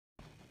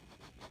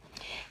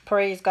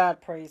Praise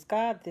God, praise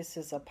God. This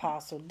is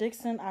Apostle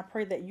Dixon. I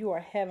pray that you are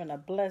having a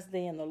blessed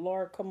day in the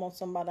Lord. Come on,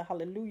 somebody,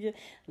 hallelujah.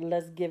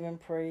 Let's give him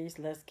praise.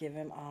 Let's give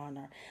him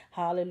honor.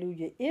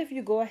 Hallelujah. If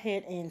you go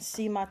ahead and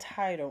see my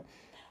title,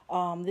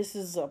 this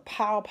is a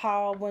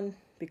power one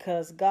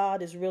because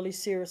God is really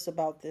serious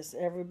about this.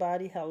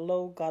 Everybody,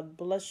 hello. God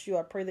bless you.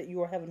 I pray that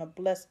you are having a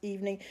blessed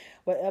evening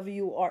wherever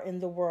you are in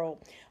the world.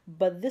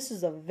 But this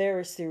is a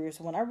very serious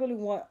one. I really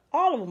want,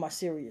 all of them are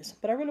serious,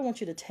 but I really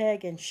want you to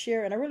tag and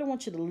share. And I really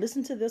want you to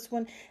listen to this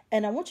one.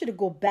 And I want you to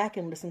go back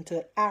and listen to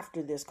it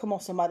after this. Come on,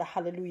 somebody,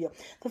 hallelujah.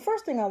 The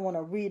first thing I want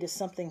to read is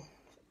something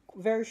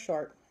very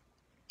short.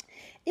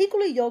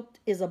 Equally yoked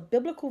is a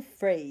biblical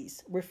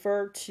phrase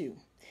referred to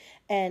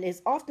and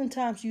is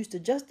oftentimes used to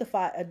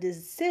justify a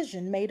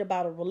decision made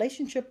about a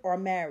relationship or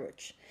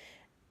marriage.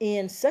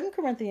 In 2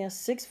 Corinthians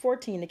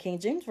 6:14, the King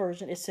James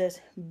Version, it says,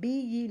 "Be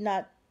ye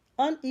not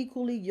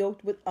unequally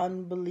yoked with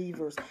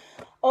unbelievers."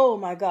 Oh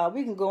my God,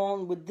 we can go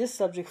on with this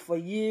subject for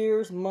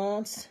years,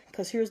 months,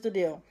 because here's the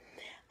deal.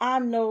 I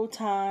know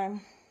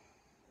time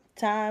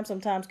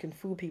sometimes can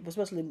fool people,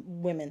 especially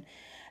women,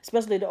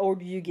 especially the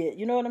older you get.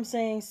 You know what I'm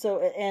saying?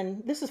 So,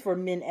 and this is for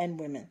men and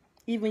women,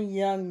 even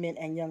young men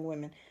and young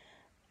women.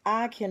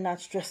 I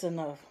cannot stress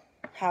enough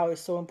how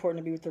it's so important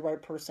to be with the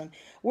right person.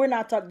 We're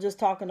not just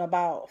talking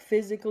about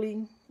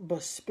physically,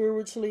 but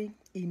spiritually,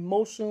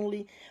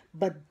 emotionally,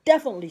 but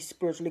definitely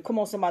spiritually. Come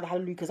on, somebody,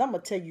 hallelujah, because I'm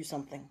going to tell you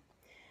something.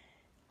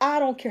 I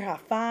don't care how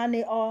fine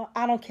they are.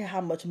 I don't care how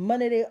much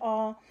money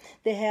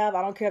they have.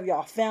 I don't care if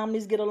y'all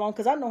families get along,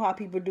 because I know how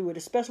people do it,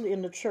 especially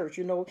in the church.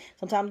 You know,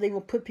 sometimes they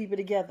will put people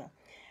together.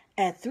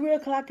 At 3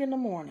 o'clock in the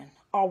morning,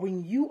 or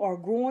when you are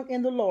growing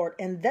in the Lord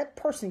and that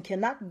person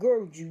cannot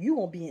gird you, you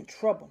won't be in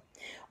trouble.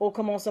 Oh,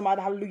 come on,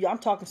 somebody, hallelujah. I'm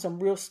talking some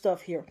real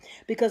stuff here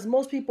because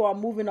most people are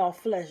moving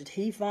off flesh.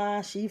 He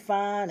fine, she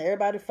fine,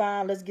 everybody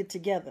fine. Let's get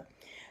together.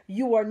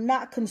 You are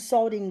not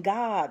consulting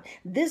God.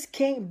 This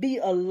can't be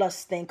a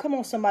lust thing. Come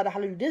on, somebody,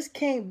 hallelujah. This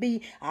can't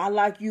be, I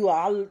like you.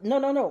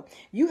 No.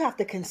 You have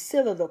to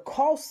consider the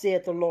cost,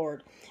 said the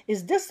Lord.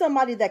 Is this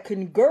somebody that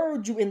can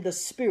gird you in the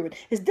spirit?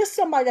 Is this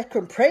somebody that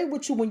can pray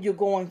with you when you're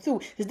going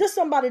through? Is this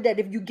somebody that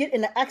if you get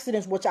in an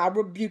accident, which I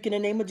rebuke in the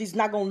name of Jesus,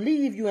 not going to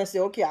leave you and say,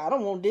 okay, I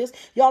don't want this.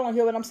 Y'all don't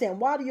hear what I'm saying.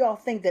 Why do y'all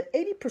think that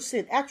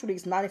 80%, actually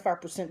it's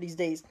 95% these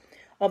days,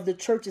 of the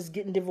church is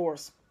getting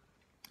divorced?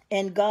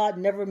 And God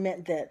never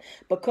meant that.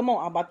 But come on,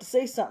 I'm about to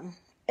say something.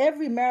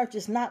 Every marriage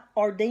is not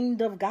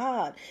ordained of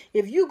God.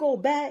 If you go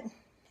back,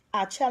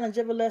 I challenge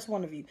every last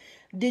one of you.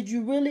 Did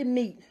you really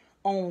meet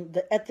on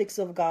the ethics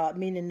of God?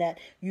 Meaning that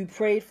you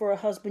prayed for a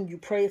husband, you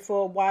prayed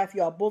for a wife,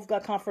 y'all both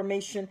got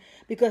confirmation.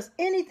 Because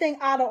anything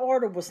out of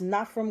order was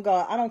not from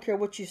God. I don't care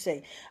what you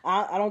say.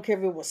 I don't care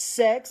if it was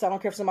sex. I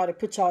don't care if somebody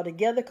put y'all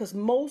together. Because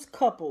most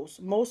couples,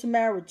 most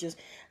marriages,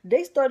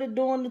 they started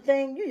doing the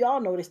thing.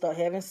 Y'all know they start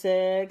having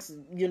sex.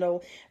 You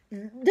know,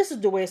 this is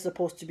the way it's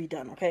supposed to be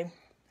done, okay?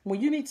 When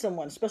you meet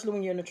someone, especially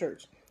when you're in the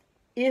church,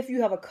 if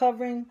you have a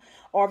covering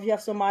or if you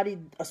have somebody,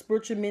 a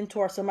spiritual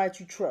mentor, somebody that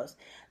you trust,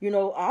 you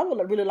know, I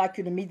would really like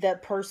you to meet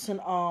that person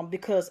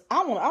because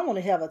I want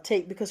to have a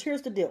tape. Because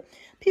here's the deal.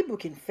 People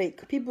can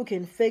fake. People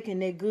can fake and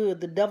they're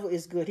good. The devil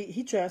is good.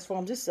 He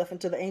transforms himself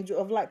into the angel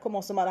of light. Come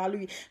on, somebody,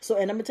 hallelujah. So,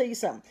 and let me tell you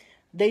something.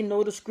 They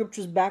know the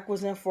scriptures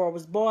backwards and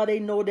forwards. Boy, they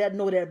know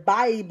that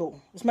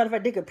Bible. As a matter of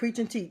fact, they could preach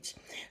and teach.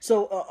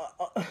 So,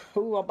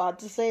 I'm about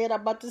to say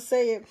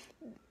it.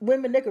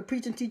 Women, they could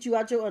preach and teach you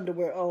out your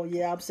underwear. Oh,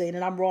 yeah, I'm saying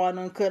it. I'm raw and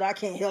uncut. I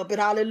can't help it.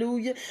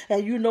 Hallelujah.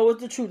 And you know it's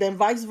the truth. And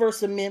vice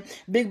versa, men.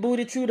 Big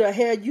booty, true to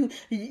hair. You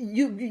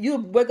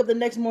wake up the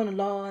next morning,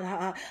 Lord,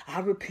 I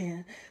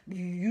repent.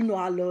 You know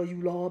I love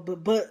you,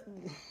 Lord. But,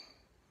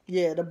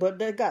 yeah, the but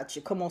that got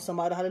you. Come on,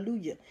 somebody.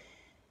 Hallelujah.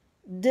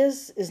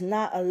 This is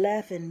not a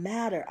laughing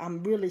matter.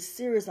 I'm really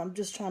serious. I'm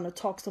just trying to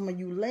talk some of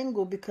you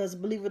lingo because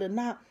believe it or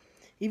not,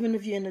 even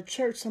if you're in the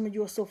church, some of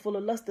you are so full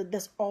of lust that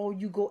that's all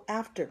you go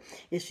after.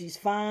 If she's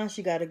fine,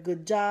 she got a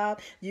good job.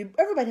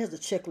 Everybody has a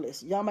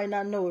checklist. Y'all might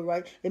not know it,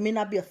 right? It may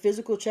not be a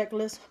physical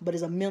checklist, but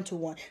it's a mental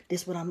one.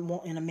 This is what I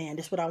want in a man.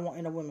 This is what I want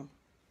in a woman.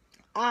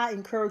 I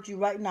encourage you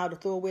right now to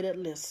throw away that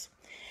list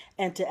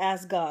and to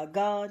ask God,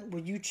 God,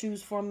 will you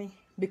choose for me?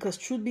 Because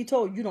truth be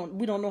told,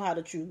 we don't know how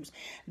to choose.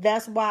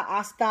 That's why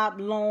I stopped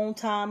long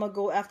time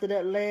ago after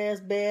that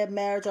last bad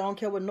marriage. I don't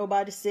care what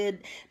nobody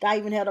said. I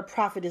even had a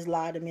prophetess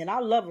lie to me, and I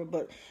love her,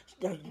 but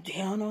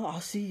DIXON, I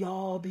see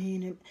y'all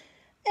being in.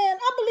 And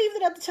I believed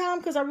it at the time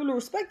because I really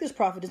respect this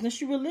prophetess, and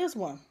she really is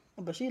one.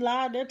 But she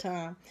lied that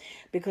time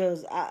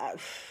because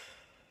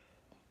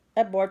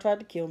that boy tried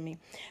to kill me.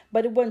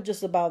 But it wasn't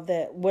just about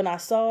that. When I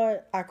saw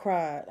it, I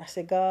cried. I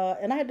said, God,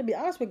 and I had to be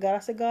honest with God. I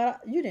said, God,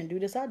 you didn't do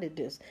this. I did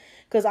this.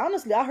 Because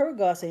honestly, I heard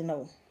God say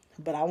no.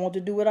 But I want to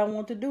do what I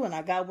want to do, and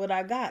I got what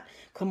I got.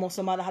 Come on,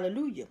 somebody,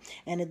 hallelujah.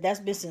 And that's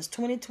been since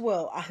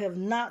 2012. I have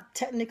not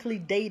technically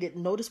dated.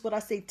 Notice what I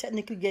say,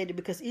 technically dated,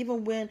 because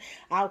even when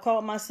I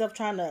called myself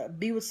trying to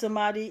be with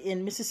somebody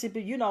in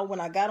Mississippi, you know, when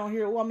I got on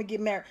here, oh, I'm going to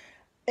get married.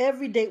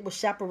 Every date was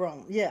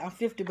chaperone. Yeah, I'm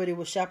 50, but it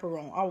was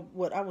chaperone.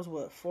 I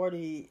was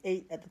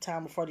 48 at the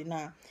time, or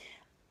 49.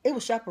 It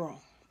was chaperone.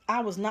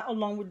 I was not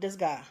alone with this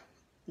guy.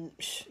 You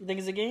think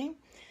it's a game?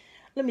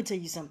 Let me tell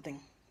you something.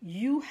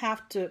 You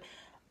have to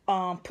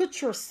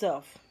put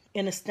yourself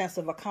in a stance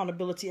of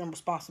accountability and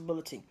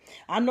responsibility.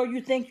 I know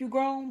you think you're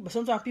grown, but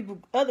sometimes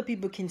other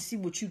people can see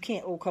what you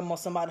can't. Oh, come on,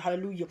 somebody,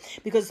 hallelujah.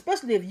 Because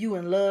especially if you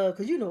in love,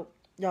 because you know,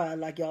 y'all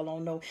like y'all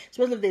don't know.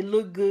 Especially if they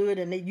look good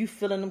and you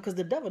feeling them, because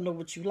the devil know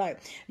what you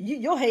like.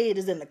 Your head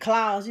is in the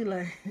clouds. You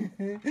like,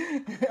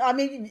 I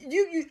mean,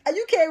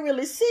 you can't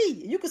really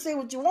see. You can say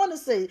what you want to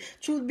say.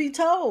 Truth be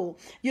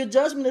told, your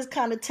judgment is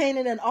kind of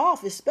tainted and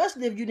off,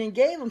 especially if you didn't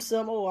gave them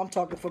some. Oh, I'm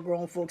talking for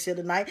grown folks here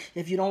tonight.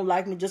 If you don't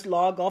like me, just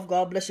log off.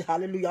 God bless you.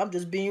 Hallelujah. I'm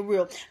just being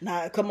real.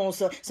 Now, come on,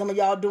 sir. Some of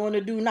y'all doing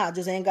the do not.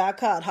 Just ain't got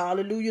caught.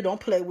 Hallelujah.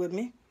 Don't play with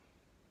me.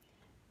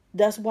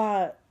 That's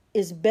why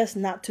it's best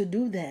not to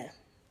do that.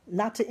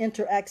 Not to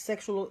interact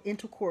sexual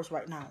intercourse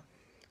right now.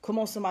 Come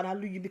on, somebody,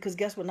 hallelujah, because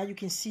guess what? Now you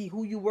can see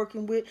who you're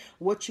working with,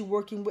 what you're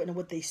working with, and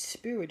what their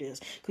spirit is.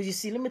 Because you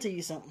see, let me tell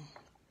you something,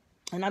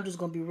 and I'm just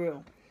going to be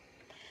real.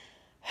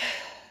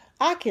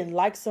 I can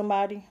like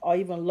somebody or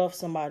even love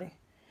somebody,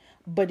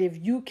 but if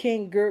you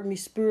can't gird me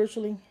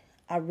spiritually,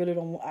 I really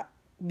don't want,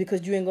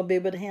 because you ain't going to be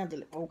able to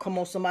handle it. Oh, come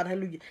on, somebody,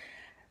 hallelujah.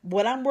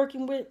 What I'm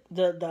working with,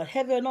 the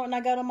heavy anointing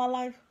I got on my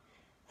life,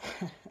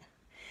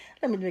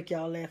 let me make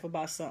y'all laugh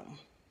about something.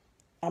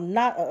 I'm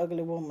not an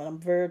ugly woman. I'm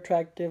very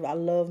attractive. I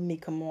love me.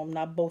 Come on, I'm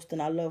not boasting.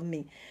 I love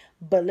me.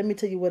 But let me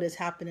tell you what has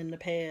happened in the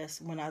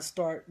past when I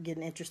start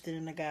getting interested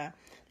in a guy.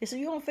 They say,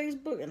 you on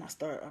Facebook? And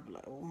I'm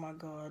like, oh my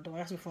God, don't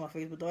ask me for my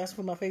Facebook. Don't ask me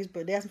for my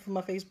Facebook. They ask me for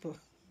my Facebook.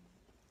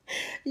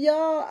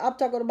 Y'all, I'm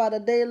talking about a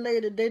day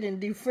later, they done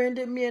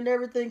defriended me and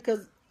everything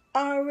because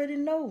I already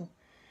know.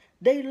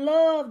 They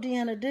love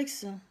DEANNA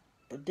DIXON,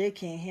 but they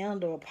can't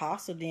handle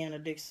Apostle DEANNA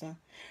DIXON.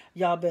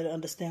 Y'all better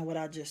understand what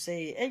I just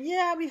said. And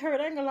yeah, I be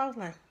hurt. I ain't gonna lie. I was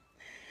like,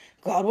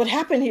 God, what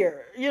happened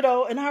here? You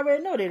know, and I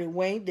already know they didn't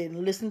wait. They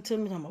didn't listen to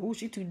me. I'm like, oh,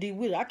 she too deep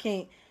with it. I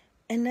can't.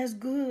 And that's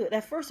good.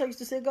 At first I used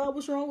to say, God,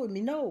 what's wrong with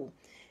me? No.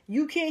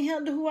 You can't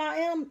handle who I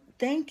am?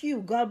 Thank you.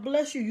 God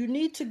bless you. You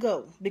need to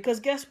go. Because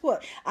guess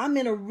what? I'm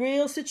in a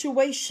real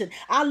situation.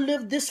 I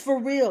live this for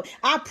real.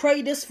 I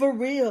pray this for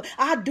real.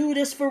 I do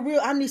this for real.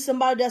 I need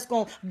somebody that's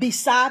going to be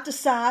side to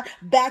side,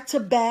 back to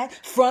back,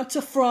 front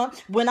to front.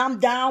 When I'm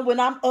down, when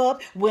I'm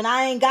up, when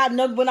I ain't got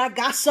nothing, when I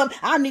got something.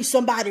 I need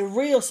somebody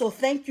real. So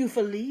thank you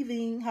for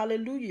leaving.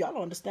 Hallelujah. Y'all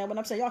don't understand what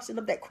I'm saying. Y'all sitting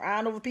up there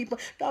crying over people.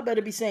 Y'all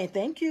better be saying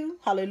thank you.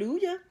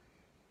 Hallelujah.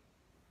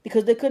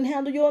 Because they couldn't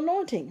handle your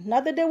anointing.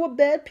 Not that they were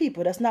bad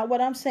people. That's not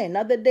what I'm saying.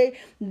 Not that they,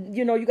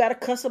 you know, you got to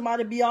cuss them out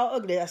and be all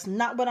ugly. That's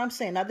not what I'm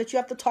saying. Not that you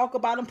have to talk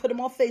about them, put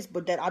them on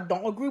Facebook. That I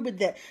don't agree with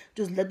that.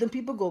 Just let them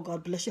people go.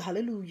 God bless you.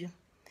 Hallelujah.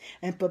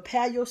 And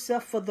prepare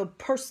yourself for the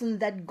person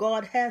that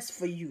God has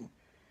for you.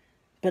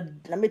 But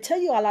let me tell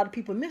you, a lot of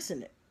people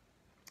missing it.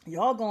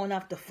 Y'all going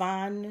after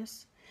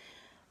fineness,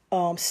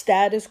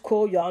 status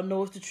quo. Y'all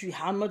know it's the truth.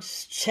 How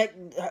much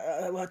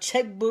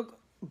checkbook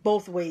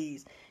both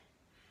ways.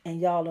 And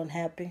y'all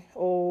unhappy.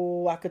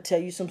 Oh, I could tell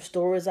you some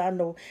stories I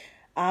know.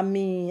 I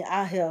mean,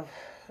 I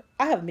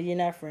have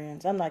millionaire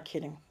friends. I'm not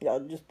kidding. Y'all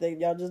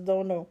just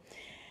don't know.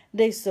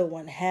 They so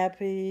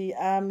unhappy.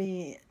 I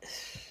mean,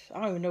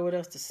 I don't even know what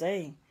else to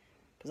say.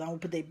 Because I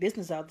don't put their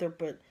business out there.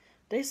 But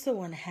they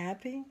so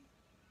unhappy.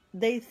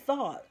 They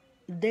thought.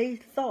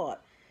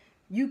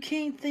 You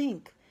can't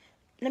think.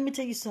 Let me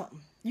tell you something.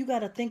 You got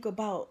to think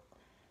about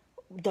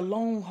the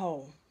long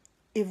haul.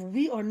 If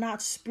we are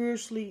not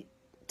spiritually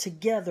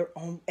together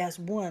as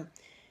one,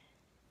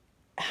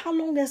 how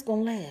long that's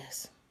gonna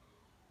last?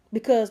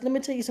 Because let me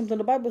tell you something.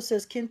 The Bible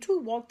says, can two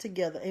walk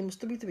together? Amos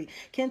 3:3.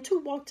 Can two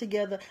walk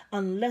together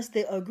unless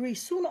they agree?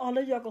 Sooner or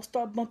later, y'all gonna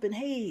start bumping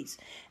heads.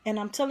 And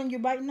I'm telling you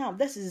right now,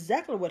 that's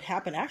exactly what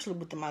happened actually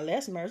with my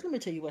last marriage. Let me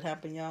tell you what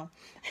happened, y'all.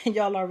 And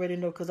y'all already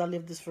know because I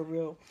live this for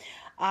real.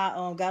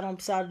 I got on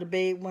the side of the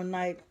bed one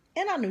night.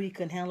 And I knew he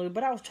couldn't handle it,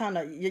 but I was trying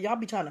to, y'all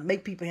be trying to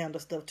make people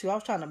handle stuff too. I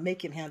was trying to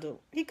make him handle,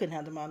 he couldn't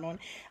handle my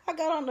anointing. I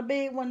got on the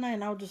bed one night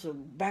and I was just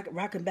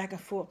rocking back and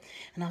forth.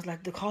 And I was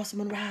like, the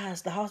horseman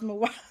rise, the horseman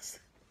rise.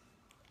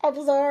 I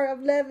was sorry,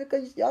 I'm laughing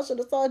because y'all should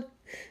have saw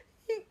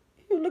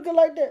you looking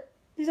like that.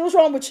 He said, what's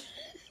wrong with you?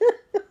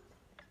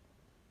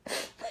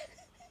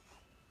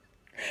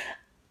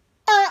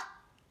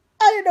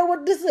 I didn't know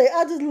what to say.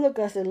 I just looked.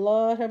 I said,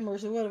 Lord have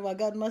mercy. What have I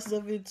got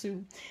myself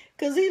into?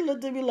 Because he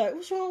looked at me like,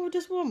 what's wrong with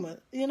this woman?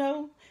 You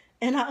know?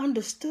 And I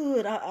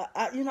understood.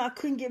 I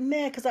couldn't get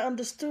mad because I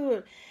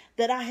understood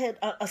that I had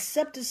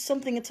accepted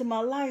something into my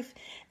life.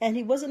 And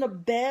he wasn't a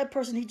bad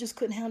person. He just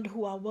couldn't handle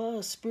who I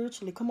was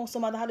spiritually. Come on,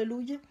 somebody,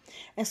 hallelujah.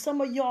 And some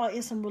of y'all are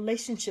in some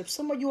relationships.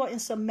 Some of you are in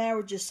some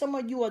marriages. Some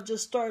of you are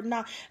just starting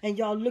out and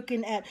y'all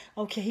looking at,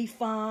 okay, he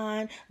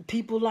fine.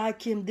 People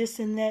like him, this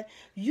and that.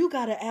 You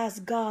got to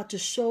ask God to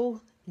show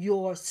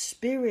your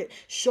spirit.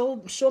 Show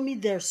me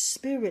their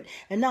spirit.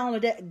 And not only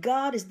that,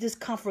 God, is this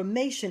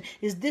confirmation?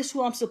 Is this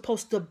who I'm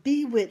supposed to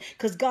be with?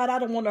 Because God, I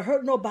don't want to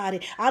hurt nobody.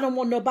 I don't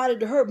want nobody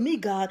to hurt me,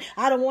 God.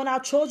 I don't want our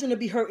children to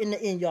be hurt in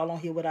the end. Y'all don't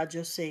hear what I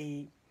just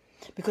said.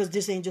 Because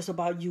this ain't just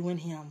about you and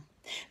him.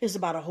 It's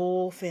about a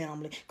whole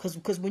family.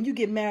 Because when you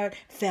get married,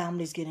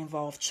 families get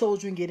involved.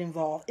 Children get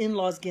involved.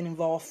 In-laws get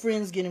involved.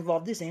 Friends get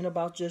involved. This ain't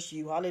about just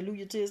you.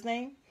 Hallelujah to his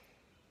name.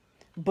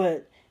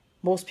 But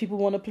most people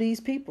want to please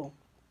people.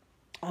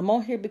 I'm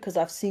on here because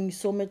I've seen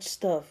so much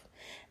stuff.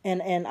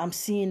 And I'm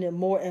seeing it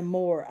more and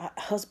more.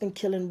 Husband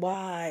killing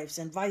wives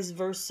and vice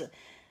versa.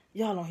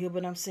 Y'all don't hear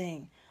what I'm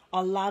saying.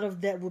 A lot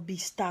of that will be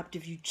stopped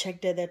if you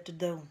check that at the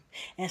door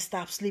and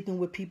stop sleeping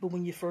with people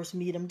when you first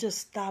meet them. Just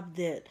stop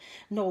that.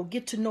 No,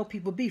 get to know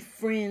people. Be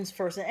friends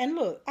first. And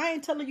look, I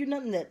ain't telling you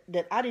nothing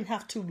that I didn't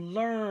have to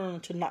learn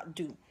to not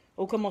do.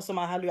 Oh, come on,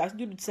 somebody. Hallelujah. I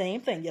do the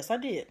same thing. Yes, I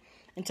did.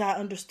 Until I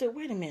understood,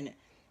 wait a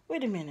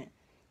minute.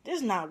 This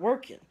is not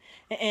working.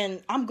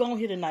 And I'm going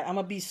here tonight. I'm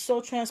going to be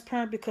so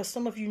transparent because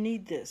some of you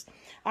need this.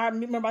 I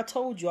remember I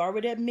told you, I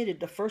already admitted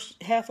the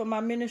first half of my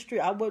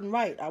ministry, I wasn't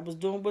right. I was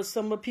doing what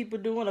some of the people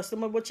doing or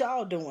some of what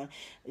y'all doing.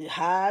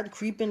 Hide,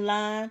 creeping,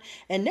 line.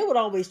 And they would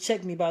always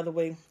check me, by the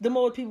way. The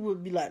more people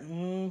would be like,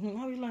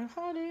 I was like,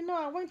 how do you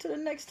know? I wait till the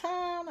next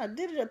time. I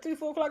did it at 3,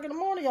 4 o'clock in the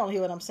morning. Y'all hear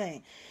what I'm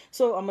saying?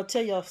 So I'm going to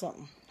tell y'all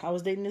something. I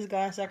was dating this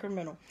guy in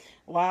Sacramento,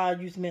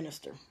 wild youth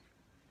minister.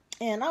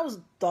 And I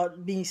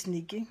thought being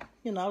sneaky.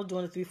 You know, I was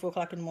doing it 3, 4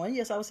 o'clock in the morning.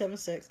 Yes, I was having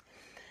sex.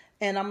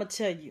 And I'm going to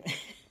tell you,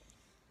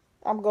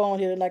 I'm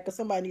going here tonight because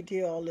somebody need to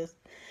hear all this.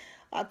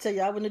 I'll tell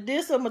you, I wouldn't have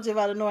did so much if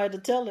I didn't know how to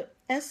tell it.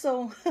 And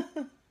so,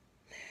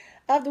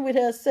 after we'd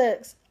had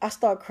sex, I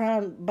start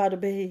crying by the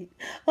bed.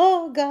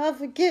 Oh, God,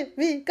 forgive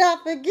me. God,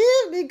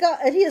 forgive me. God.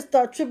 And he'd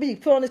start tripping.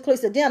 He'd put on his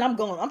clothes. He said, Dan, I'm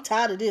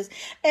tired of this.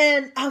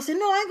 And I said,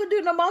 no, I ain't going to do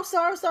it no more.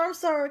 I'm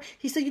sorry.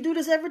 He said, you do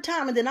this every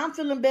time. And then I'm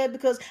feeling bad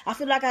because I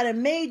feel like I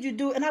done made you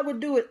do it. And I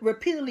would do it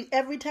repeatedly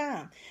every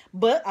time.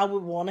 But I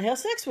would want to have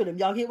sex with him.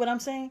 Y'all hear what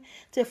I'm saying?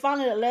 Till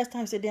finally that last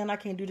time he said, Dan, I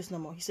can't do this no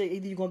more. He said,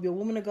 either you're going to be a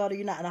woman of God or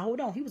you're not. And I hold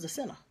on. He was a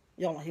sinner.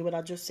 Y'all don't hear what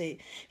I just said.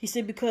 He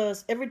said,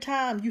 because every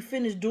time you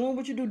finish doing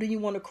what you do, then you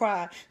want to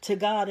cry to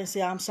God and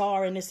say, I'm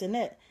sorry and this and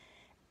that.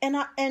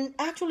 And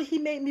actually he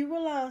made me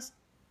realize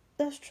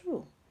that's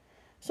true.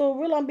 So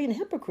really I'm being a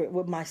hypocrite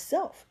with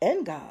myself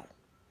and God.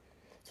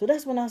 So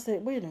that's when I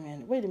said, wait a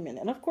minute.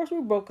 And of course we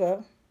broke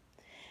up.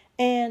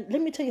 And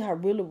let me tell you how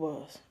real it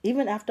was.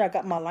 Even after I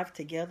got my life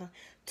together,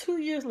 2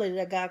 years later,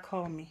 that guy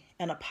called me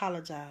and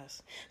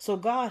apologized. So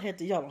God had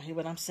to, y'all don't hear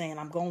what I'm saying.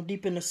 I'm going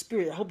deep in the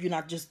spirit. I hope you're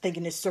not just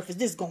thinking this surface.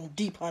 This is going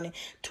deep, honey.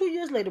 2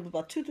 years later,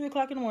 about 2, 3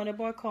 o'clock in the morning, that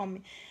boy called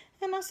me.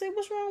 And I said,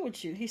 what's wrong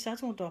with you? He said, I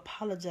just want to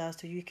apologize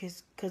to you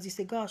because he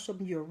said, God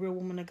showed me you're a real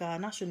woman of God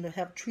and I shouldn't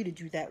have treated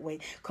you that way.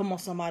 Come on,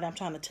 somebody, I'm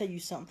trying to tell you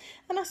something.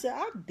 And I said,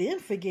 I've been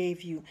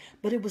forgave you,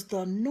 but it was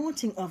the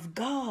anointing of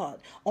God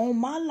on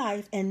my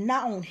life and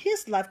not on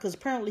his life because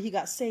apparently he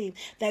got saved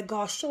that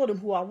God showed him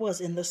who I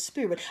was in the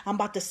spirit. I'm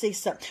about to say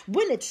something.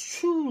 When it's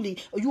truly,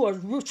 you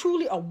are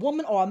truly a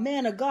woman or a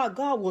man of God,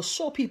 God will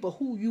show people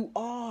who you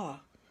are.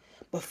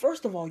 But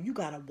first of all, you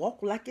got to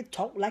walk like it,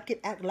 talk like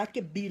it, act like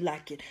it, be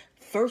like it.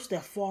 First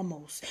and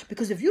foremost.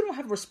 Because if you don't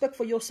have respect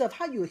for yourself,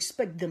 how you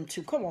expect them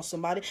to? Come on,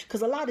 somebody.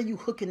 Because a lot of you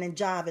hooking and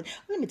jiving.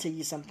 Let me tell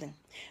you something.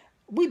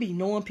 We be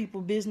knowing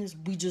people's business.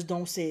 We just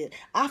don't say it.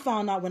 I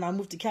found out when I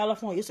moved to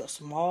California, it's a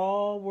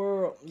small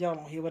world. Y'all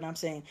don't hear what I'm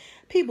saying.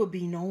 People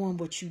be knowing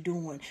what you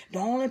doing. The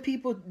only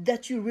people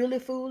that you really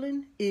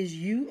fooling is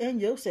you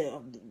and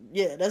yourself.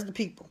 Yeah, that's the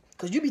people.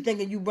 Because you be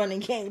thinking you running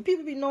game.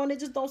 People be knowing, they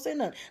just don't say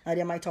nothing. Now,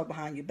 they might talk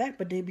behind your back,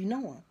 but they be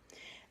knowing.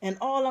 And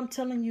all I'm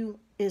telling you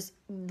is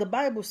the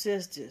Bible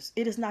says this.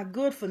 It is not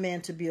good for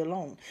man to be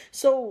alone.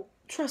 So,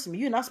 trust me,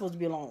 you're not supposed to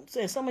be alone.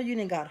 And some of you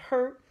didn't got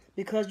hurt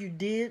because you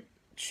did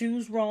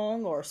choose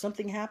wrong or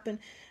something happened.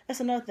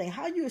 That's another thing.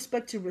 How you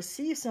expect to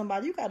receive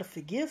somebody? You got to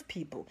forgive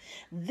people.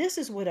 This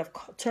is what have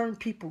turned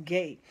people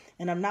gay.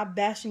 And I'm not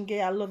bashing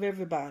gay. I love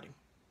everybody.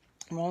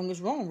 Wrong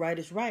is wrong, right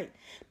is right.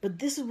 But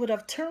this is what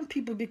I've turned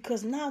people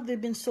because now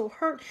they've been so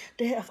hurt.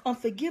 They have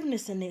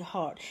unforgiveness in their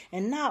heart.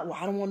 And now, well,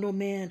 I don't want no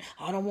man.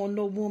 I don't want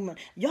no woman.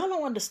 Y'all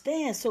don't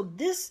understand. So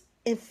this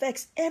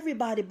affects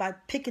everybody by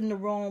picking the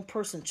wrong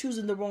person,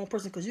 choosing the wrong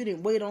person because you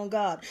didn't wait on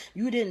God.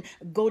 You didn't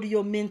go to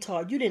your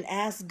mentor. You didn't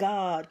ask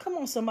God. Come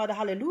on, somebody.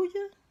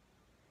 Hallelujah.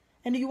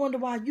 And you wonder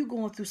why you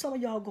going through. Some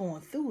of y'all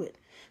going through it.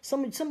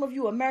 Some of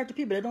you are married to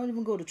people that don't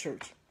even go to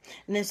church.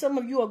 And then some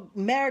of you are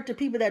married to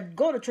people that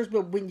go to church,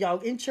 but when y'all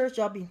in church,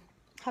 y'all be,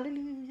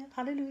 hallelujah,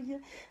 hallelujah,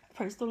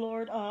 praise the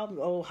Lord.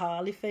 Oh,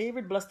 highly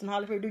favored, blessed and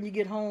highly favored. When you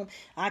get home,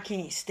 I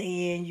can't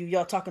stand you.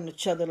 Y'all talking to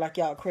each other like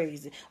y'all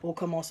crazy. Oh,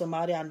 come on,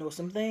 somebody, I know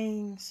some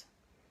things.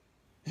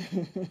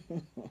 Y'all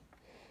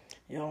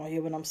don't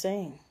hear what I'm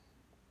saying.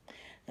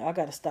 Y'all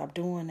got to stop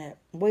doing that.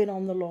 Wait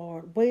on the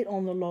Lord. Wait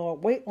on the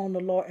Lord. Wait on the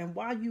Lord. And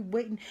while you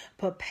waiting,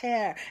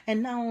 prepare.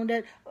 And not on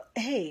that,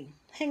 hey,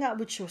 hang out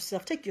with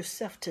yourself. Take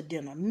yourself to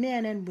dinner,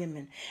 men and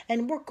women,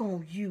 and work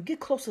on you. Get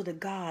closer to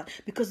God.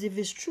 Because if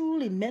it's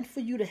truly meant for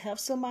you to have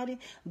somebody,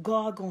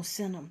 God gonna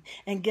send them.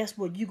 And guess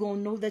what? You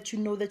gonna know that you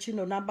know that you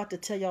know. Not about to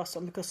tell y'all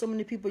something because so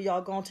many people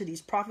y'all gone to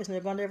these prophets and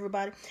they're going to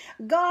everybody.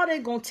 God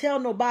ain't gonna tell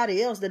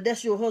nobody else that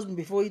that's your husband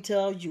before he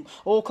tell you.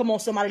 Oh, come on,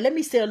 somebody. Let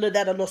me say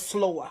that a little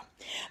slower.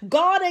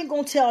 God ain't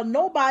going to tell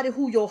nobody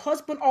who your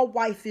husband or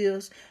wife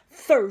is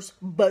first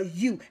but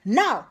you.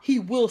 Now, he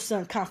will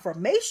send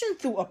confirmation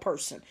through a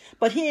person.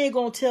 But he ain't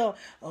going to tell,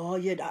 oh,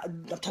 yeah,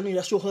 I'm telling you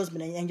that's your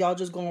husband. And y'all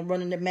just going to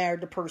run and marry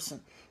the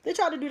person. They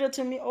tried to do that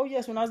to me. Oh,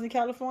 yes, when I was in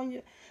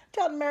California.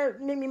 Tried to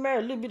make me marry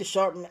a little bit of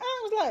sharp. I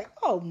was like,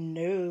 oh,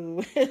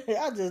 no.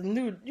 I just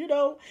knew, you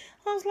know.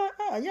 I was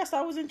like, yes,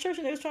 I was in church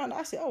and they was trying to.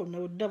 I said, oh,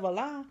 no, devil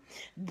lie.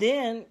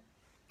 Then,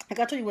 like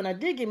I told you, when I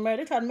did get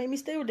married, they tried to make me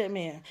stay with that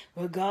man.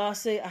 Well, God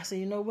said, I said,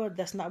 you know what?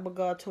 That's not what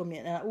God told me.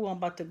 And I'm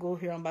about to go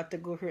here. I'm about to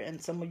go here.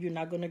 And some of you are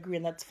not going to agree,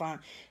 and that's fine.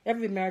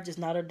 Every marriage is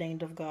not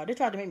ordained of God. They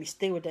tried to make me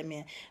stay with that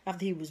man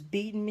after he was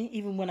beating me,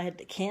 even when I had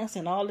the cancer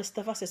and all this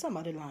stuff. I said,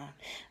 somebody lying.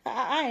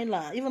 I ain't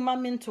lying. Even my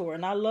mentor,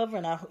 and I love her,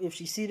 and if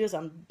she see this,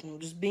 I'm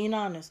just being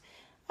honest.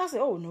 I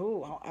said, oh,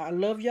 no, I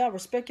love y'all,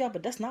 respect y'all,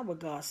 but that's not what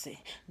God said.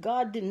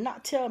 God did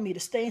not tell me to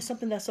stay in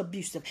something that's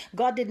abusive.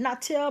 God did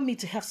not tell me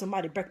to have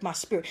somebody break my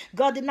spirit.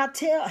 God did not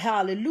tell,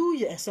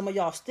 hallelujah, and some of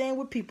y'all staying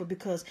with people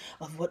because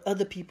of what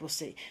other people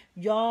say.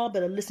 Y'all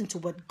better listen to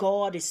what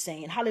God is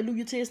saying.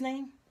 Hallelujah to his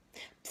name.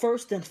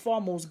 First and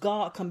foremost,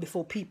 God come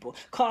before people.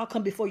 God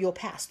come before your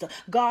pastor.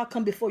 God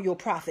come before your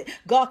prophet.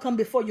 God come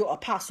before your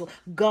apostle.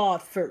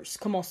 God first.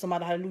 Come on,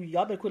 somebody, hallelujah.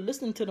 Y'all better quit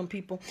listening to them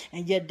people.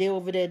 And yet they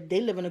over there,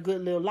 they living a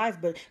good little life,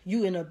 but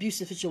you in an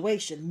abusive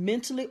situation,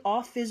 mentally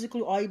or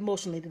physically or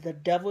emotionally. The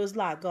devil is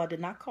lying. God did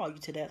not call you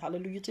to that.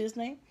 Hallelujah to his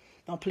name.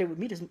 Don't play with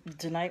me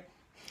tonight.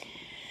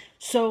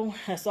 So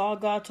that's all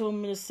God told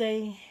me to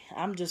say.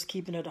 I'm just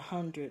keeping it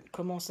 100.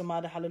 Come on,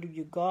 somebody,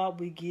 hallelujah. God,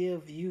 we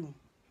give you.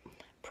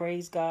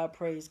 Praise God,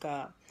 praise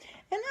God.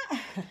 And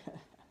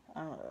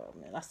oh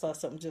man, I saw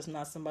something just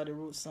now. Somebody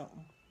wrote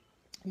something.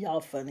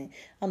 Y'all funny.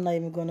 I'm not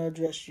even going to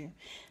address you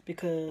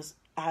because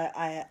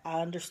I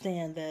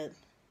understand that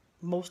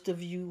most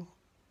of you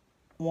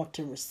want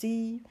to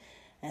receive,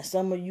 and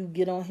some of you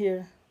get on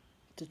here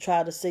to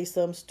try to say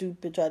something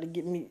stupid, try to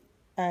get me.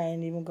 I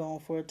ain't even going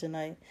for it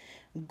tonight.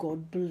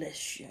 God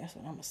bless you. That's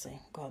what I'm going to say.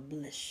 God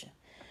bless you.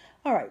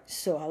 All right,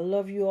 so I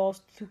love you all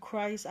through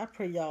Christ. I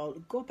pray y'all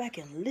go back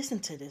and listen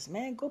to this,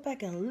 man. Go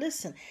back and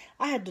listen.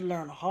 I had to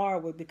learn the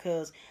hard way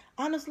because,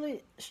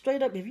 honestly,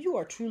 straight up, if you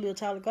are truly a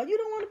child of God, you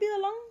don't want to be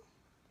alone.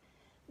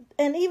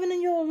 And even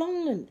in your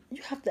loneliness,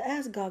 you have to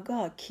ask God,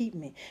 God, keep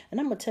me. And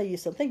I'm going to tell you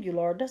something. Thank you,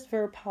 Lord. That's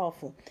very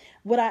powerful.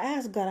 What I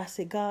asked God, I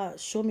said, God,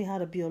 show me how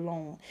to be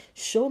alone.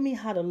 Show me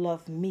how to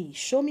love me.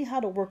 Show me how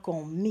to work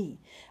on me.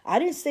 I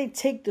didn't say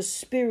take the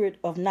spirit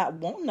of not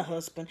wanting a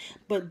husband,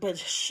 but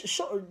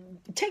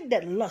take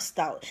that lust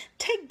out.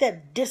 Take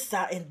that this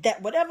out and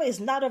that. Whatever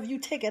is not of you,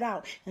 take it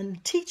out.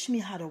 And teach me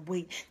how to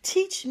wait.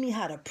 Teach me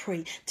how to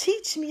pray.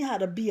 Teach me how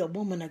to be a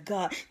woman of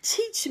God.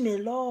 Teach me,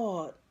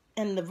 Lord.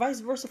 And the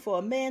vice versa for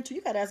a man too.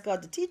 You got to ask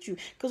God to teach you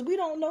because we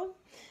don't know.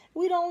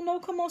 We don't know.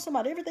 Come on,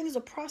 somebody. Everything is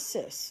a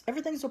process.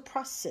 Everything's a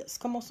process.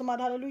 Come on,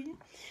 somebody. Hallelujah.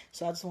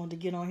 So I just wanted to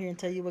get on here and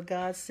tell you what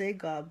God said.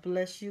 God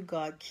bless you.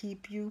 God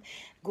keep you.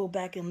 Go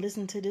back and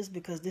listen to this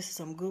because this is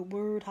some good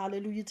word.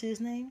 Hallelujah to his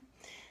name.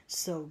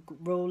 So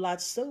roll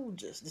out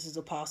soldiers. This is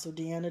Apostle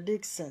DEANNA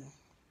DIXON.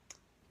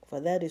 For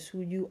that is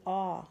who you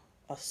are.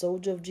 A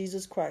soldier of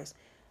Jesus Christ.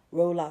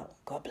 Roll out.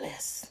 God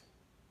bless.